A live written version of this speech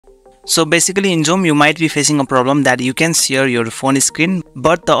So basically in Zoom you might be facing a problem that you can share your phone screen,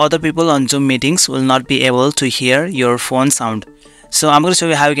 but the other people on Zoom meetings will not be able to hear your phone sound. So I'm going to show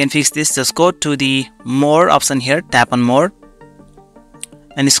you how you can fix this. Just go to the more option here, tap on more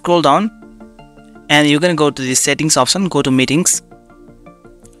and scroll down, and you're going to go to the settings option, go to meetings,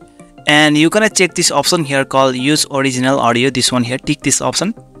 and you're going to check this option here called use original audio. This one here, tick this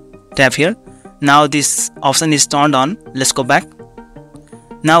option, tap here. Now this option is turned on. Let's go back.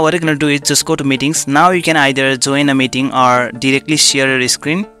 Now what you're going to do is just go to meetings. Now you can either join a meeting or directly share your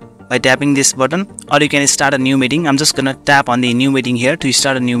screen by tapping this button, or you can start a new meeting. I'm just going to tap on the new meeting here to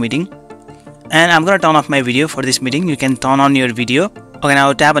start a new meeting, and I'm going to turn off my video for this meeting. You can turn on your video. Okay,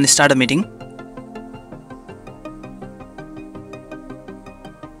 now tap on start a meeting.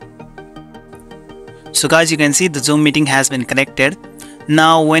 So guys, you can see the Zoom meeting has been connected.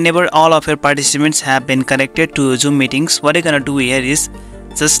 Now whenever all of your participants have been connected to Zoom meetings, what you're gonna do here is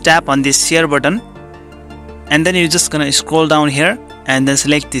just tap on this share button, and then you're just gonna scroll down here and then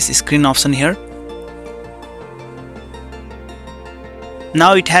select this screen option here.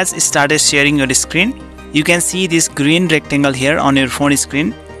 Now it has started sharing your screen. You can see this green rectangle here on your phone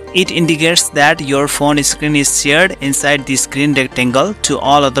screen. It indicates that your phone screen is shared inside this green rectangle to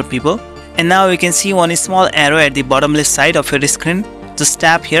all other people. And now you can see one small arrow at the bottom left side of your screen. Just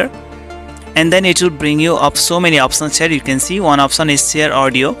tap here, and then it will bring you up so many options here. You can see one option is share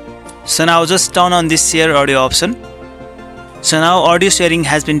audio. So now just turn on this share audio option. So now audio sharing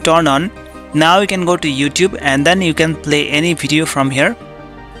has been turned on. Now you can go to YouTube, and then you can play any video from here,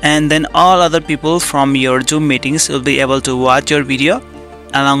 and then all other people from your Zoom meetings will be able to watch your video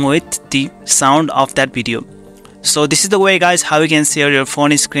along with the sound of that video. So this is the way guys how you can share your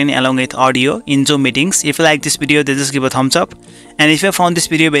phone screen along with audio in Zoom meetings. If you like this video, then just give a thumbs up, and if you found this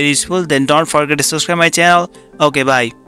video very useful, then don't forget to subscribe my channel. Okay, bye.